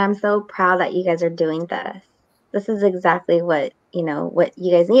happy and I'm so proud that you guys are doing this. This is exactly what, you know, what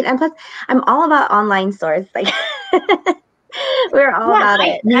you guys need. And plus, I'm all about online stores. Like, we're all about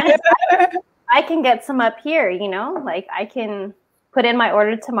it. I can get some up here, you know, like I can put in my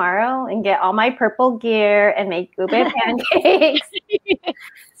order tomorrow and get all my purple gear and make ube pancakes.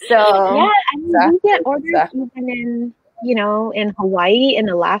 So yeah, I mean, we get orders even in, you know, in Hawaii, in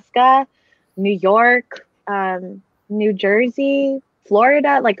Alaska, New York, New Jersey,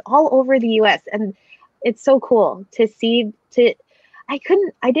 Florida, like all over the US. And it's so cool to see. I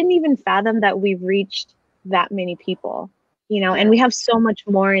didn't even fathom that we reached that many people, you know, and we have so much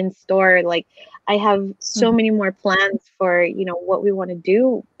more in store. Like I have so many more plans for, you know, what we want to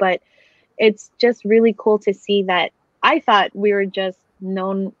do, but it's just really cool to see that. I thought we were just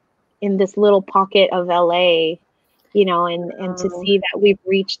known in this little pocket of LA, you know, and to see that we've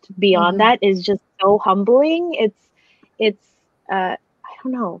reached beyond that is just so humbling. It's I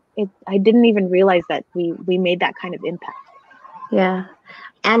don't know. I didn't even realize that we made that kind of impact. Yeah.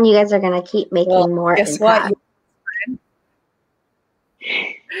 And you guys are going to keep making more guess impact. what?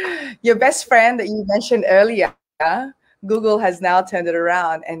 Your best friend that you mentioned earlier, Google has now turned it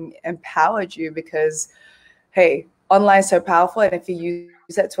around and empowered you because, hey, online is so powerful. And if you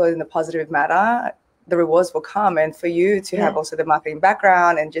use that tool in a positive manner, the rewards will come. And for you to have also the marketing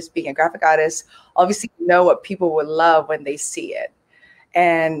background and just being a graphic artist, obviously you know what people will love when they see it.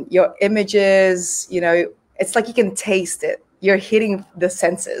 And your images, you know, it's like you can taste it. You're hitting the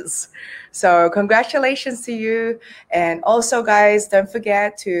senses. So congratulations to you. And also, guys, don't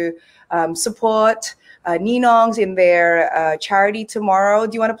forget to support Ninongs in their charity tomorrow.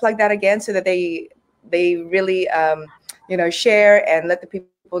 Do you want to plug that again so that they really, you know, share and let the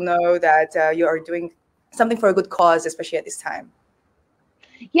people know that you are doing something for a good cause, especially at this time?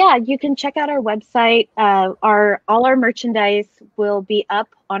 Yeah, you can check out our website. All our merchandise will be up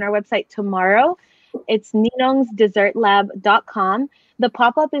on our website tomorrow. It's ninongsdessertlab.com. The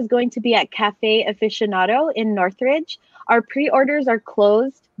pop-up is going to be at Cafe Aficionado in Northridge. Our pre-orders are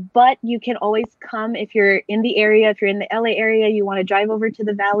closed, but you can always come if you're in the area. If you're in the LA area, you want to drive over to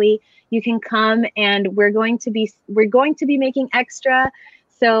the Valley, you can come, and we're going to be making extra.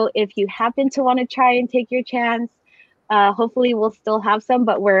 So if you happen to want to try and take your chance, hopefully we'll still have some,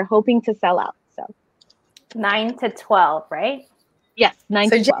 but we're hoping to sell out. So 9 to 12, right? Yes, 9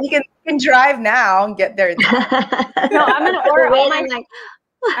 to 12. So you can drive now and get there. No, I'm gonna order I'm gonna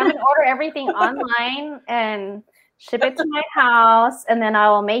order everything online and ship it to my house, and then I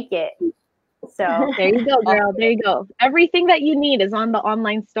will make it. So there you go, girl. There you go. Everything that you need is on the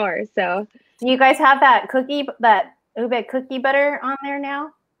online store. So do you guys have that ube cookie butter on there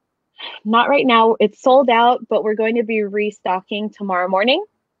now? Not right now. It's sold out, but we're going to be restocking tomorrow morning.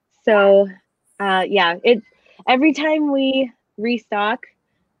 So yeah, every time we restock,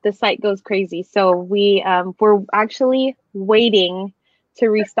 the site goes crazy. So we're actually waiting to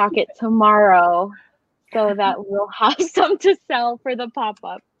restock it tomorrow so that we'll have some to sell for the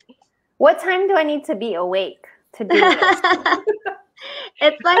pop-up. What time do I need to be awake to do this?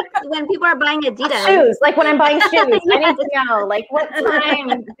 It's like when people are buying Adidas. Shoes, like when I'm buying shoes, I need to know, like, what time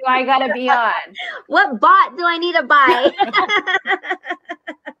do I gotta be on? What bot do I need to buy?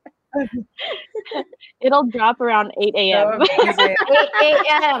 It'll drop around 8 a.m. 8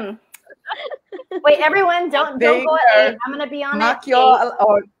 a.m. Wait, everyone, don't go at 8. I'm gonna be on Mark at 8.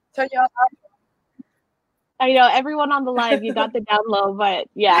 Turn your I know everyone on the live, you got the down low, but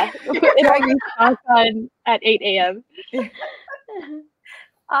yeah, it'll restock at 8 a.m.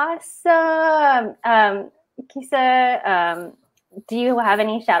 Awesome. Kisa, do you have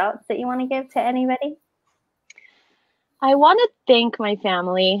any shout outs that you want to give to anybody? I want to thank my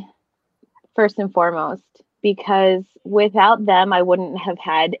family first and foremost, because without them, I wouldn't have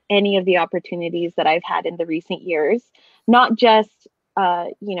had any of the opportunities that I've had in the recent years, not just,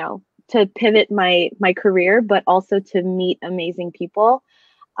 to pivot my career, but also to meet amazing people.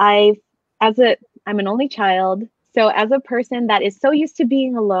 I'm an only child. So as a person that is so used to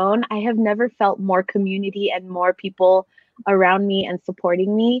being alone, I have never felt more community and more people around me and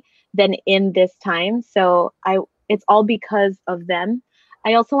supporting me than in this time. So it's all because of them.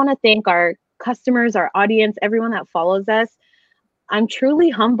 I also want to thank our customers, our audience, everyone that follows us. I'm truly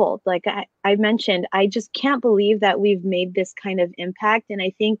humbled. Like I mentioned, I just can't believe that we've made this kind of impact. And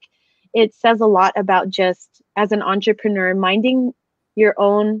I think it says a lot about just as an entrepreneur, minding your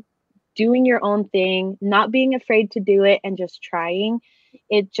own, doing your own thing, not being afraid to do it and just trying.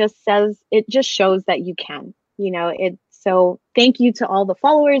 It just shows that you can, so thank you to all the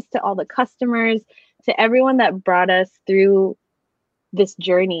followers, to all the customers, to everyone that brought us through this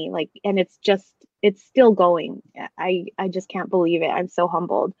journey. And it's still going. I just can't believe it. I'm so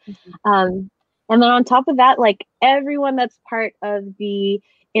humbled. And then on top of that, everyone that's part of the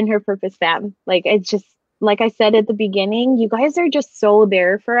In Her Purpose fam, it's just, like I said at the beginning, you guys are just so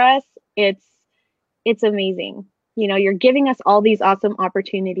there for us. It's amazing. You're giving us all these awesome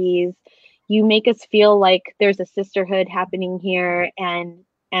opportunities. You make us feel like there's a sisterhood happening here. And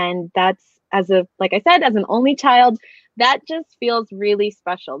that's, like I said, as an only child, that just feels really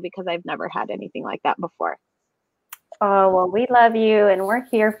special because I've never had anything like that before. Oh, well, we love you and we're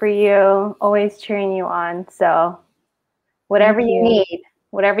here for you, always cheering you on. So whatever you need,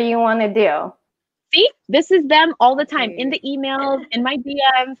 whatever you want to do. See, this is them all the time in the emails, in my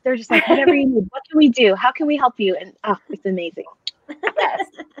DMs. They're just like, whatever you need, what can we do? How can we help you? And it's amazing. Yes.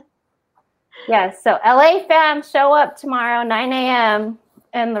 Yes. So LA fam, show up tomorrow, 9 a.m.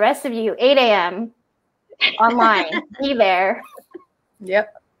 And the rest of you, 8 a.m. online. Be there.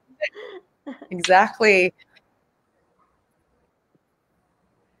 Yep. Exactly.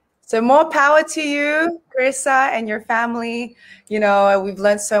 So more power to you, Carissa, and your family. You know, we've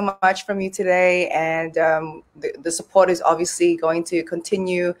learned so much from you today, and the support is obviously going to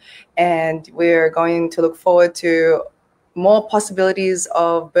continue, and we're going to look forward to more possibilities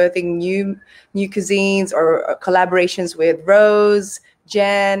of birthing new cuisines or collaborations with Rose,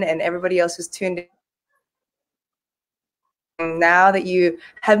 Jen, and everybody else who's tuned in. Now that you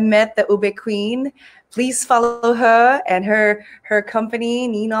have met the Ube Queen, please follow her and her company,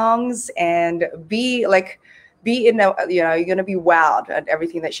 Ninong's, and be in a, you know, you're gonna be wowed at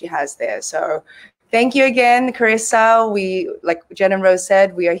everything that she has there. So thank you again, Carissa. We, like Jen and Rose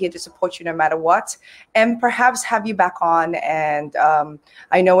said, we are here to support you no matter what, and perhaps have you back on. And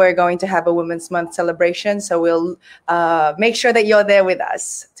I know we're going to have a Women's Month celebration, so we'll make sure that you're there with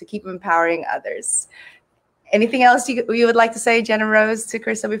us to keep empowering others. Anything else you would like to say, Jen and Rose, to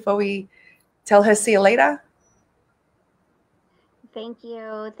Carissa before we tell her see you later? Thank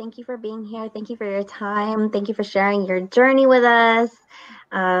you. Thank you for being here. Thank you for your time. Thank you for sharing your journey with us.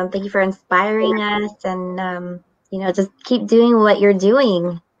 Thank you for inspiring us. And, you know, just keep doing what you're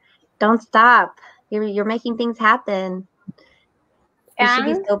doing. Don't stop. You're making things happen. You should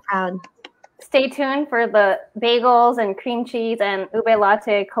be so proud. Stay tuned for the bagels and cream cheese and ube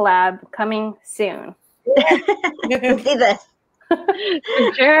latte collab coming soon. Let's see this.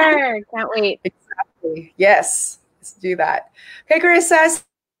 For sure. Can't wait. Exactly. Yes. Let's do that. Okay, Carissa.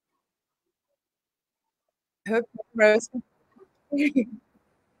 Hope Rose.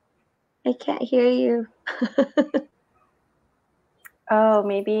 I can't hear you. Oh,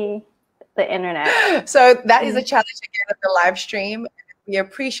 maybe the internet. So that is a challenge again of the live stream. We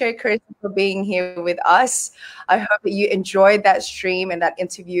appreciate Carissa for being here with us. I hope that you enjoyed that stream and that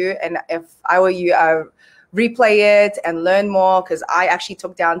interview. And if I were you, I replay it and learn more, because I actually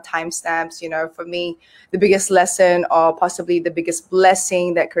took down timestamps. You know, for me, the biggest lesson or possibly the biggest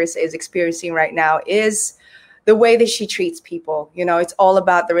blessing that Carissa is experiencing right now is the way that she treats people. You know, it's all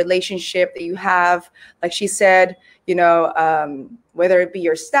about the relationship that you have. Like she said, you know, whether it be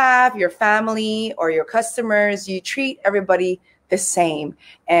your staff, your family, or your customers, you treat everybody the same.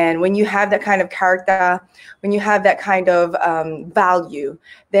 And when you have that kind of character, when you have that kind of value,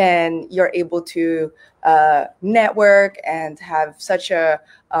 then you're able to network and have such a,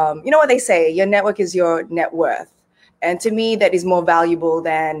 you know what they say, your network is your net worth. And to me, that is more valuable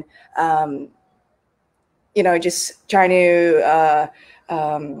than, you know, just trying to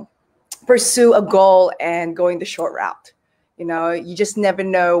pursue a goal and going the short route. You know, you just never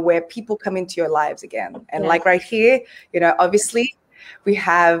know where people come into your lives again. And like right here, you know, obviously we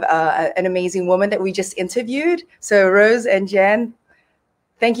have an amazing woman that we just interviewed. So Rose and Jen,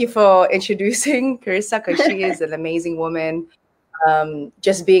 thank you for introducing Carissa, because she is an amazing woman.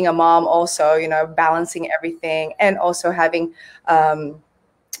 Just being a mom also, you know, balancing everything, and also having,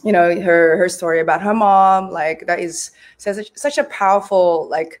 you know, her story about her mom. Like that is such a powerful,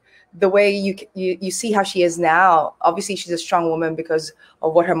 like, the way you see how she is now. Obviously she's a strong woman because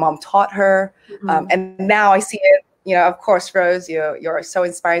of what her mom taught her. And now I see it, you know, of course, Rose, you're so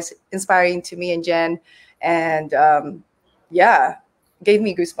inspiring to me and Jen. And yeah, gave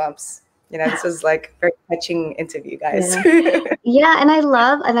me goosebumps. You know, this was like very touching interview, guys. Yeah, and I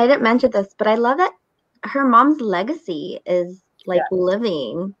love, and I didn't mention this, but I love that her mom's legacy is like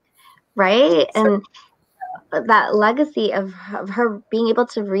living, right? And that legacy of her being able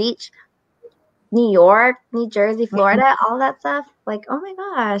to reach New York, New Jersey, Florida, all that stuff. Like, oh my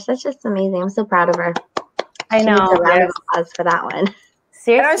gosh, that's just amazing. I'm so proud of her. I know. A round of applause for that one.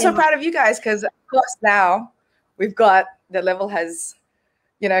 Seriously. And I'm so proud of you guys, because of course now we've got the level has,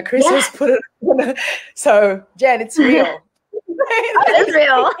 you know, Chris has put it. So Jen, it's real. It's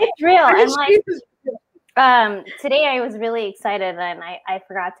real. It's real. And like, today I was really excited, and I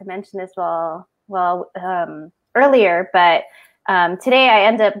forgot to mention this earlier, but today I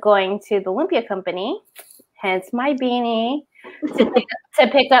ended up going to the Olympia Company, hence my beanie, to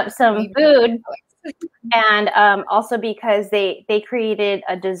pick up some food, and also because they created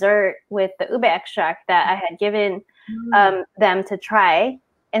a dessert with the ube extract that I had given them to try,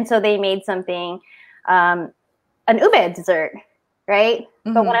 and so they made something, an ube dessert, right?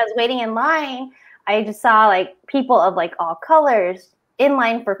 But when I was waiting in line, I just saw like people of like all colors in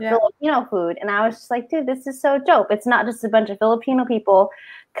line for Filipino food. And I was just like, dude, this is so dope. It's not just a bunch of Filipino people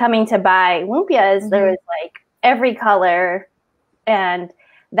coming to buy lumpias. There was like every color. And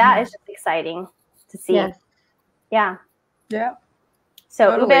that is just exciting to see. Yeah.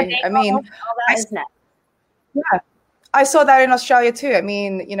 So totally. ube bagel, I mean, all that is next. Yeah. I saw that in Australia too. I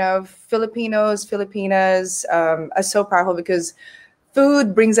mean, you know, Filipinos, Filipinas are so powerful because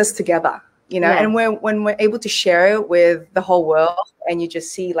food brings us together. and when we're able to share it with the whole world, and you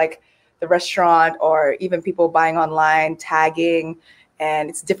just see like the restaurant or even people buying online, tagging, and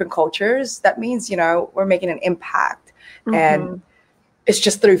it's different cultures, that means, we're making an impact. And it's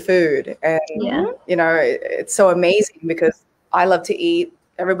just through food. And, it's so amazing because I love to eat.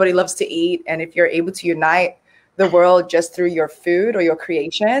 Everybody loves to eat. And if you're able to unite the world just through your food or your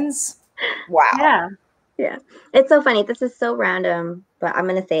creations, wow. Yeah. It's so funny. This is so random, but I'm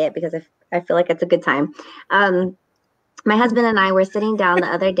going to say it because I feel like it's a good time. My husband and I were sitting down the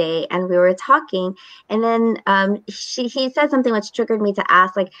other day and we were talking, and then he said something which triggered me to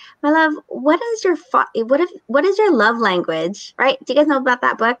ask, like, my love, what is your love language? Right? Do you guys know about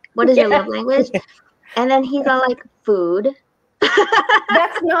that book? What is your love language? And then he's all like, food.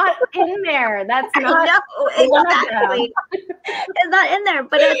 That's not in there. That's not. I know, exactly. It's not in there,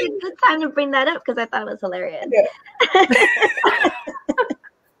 but it's a good time to bring that up because I thought it was hilarious. Yeah.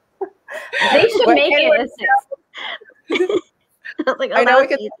 They should make it a 6. I know we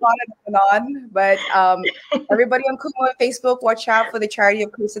can go on and on, but everybody on Kumu and Facebook, watch out for the charity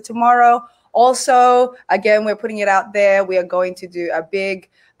of Kusa tomorrow. Also, again, we're putting it out there. We are going to do a big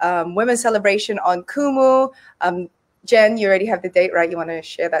women's celebration on Kumu. Jen, you already have the date, right? You want to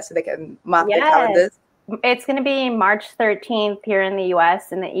share that so they can mark their calendars? It's going to be March 13th here in the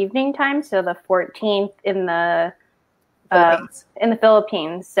U.S. in the evening time, so the 14th in the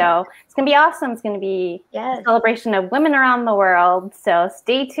Philippines. So it's going to be awesome. It's going to be a celebration of women around the world. So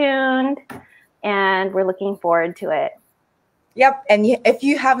stay tuned, and we're looking forward to it. Yep. And if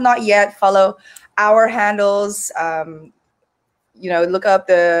you have not yet, follow our handles. Look up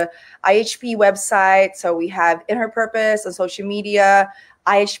the IHP website. So we have In Her Purpose on social media,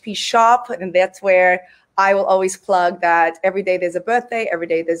 IHP Shop, and that's where I will always plug that every day there's a birthday, every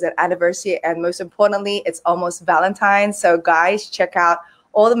day there's an anniversary, and most importantly, it's almost Valentine's. So guys, check out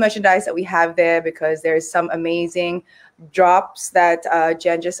all the merchandise that we have there because there's some amazing drops that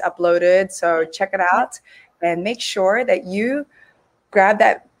Jen just uploaded. So check it out and make sure that you grab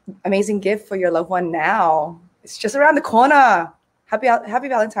that amazing gift for your loved one now. It's just around the corner. Happy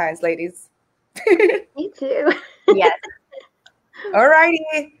Valentine's, ladies. Me too. Yes. All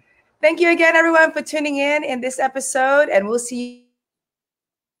righty. Thank you again, everyone, for tuning in this episode, and we'll see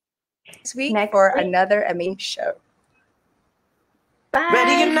you next week for another amazing show. Bye.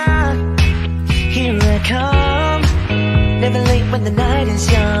 Ready or not, here I come. Never late when the night is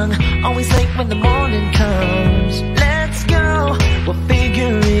young, always late when the morning comes.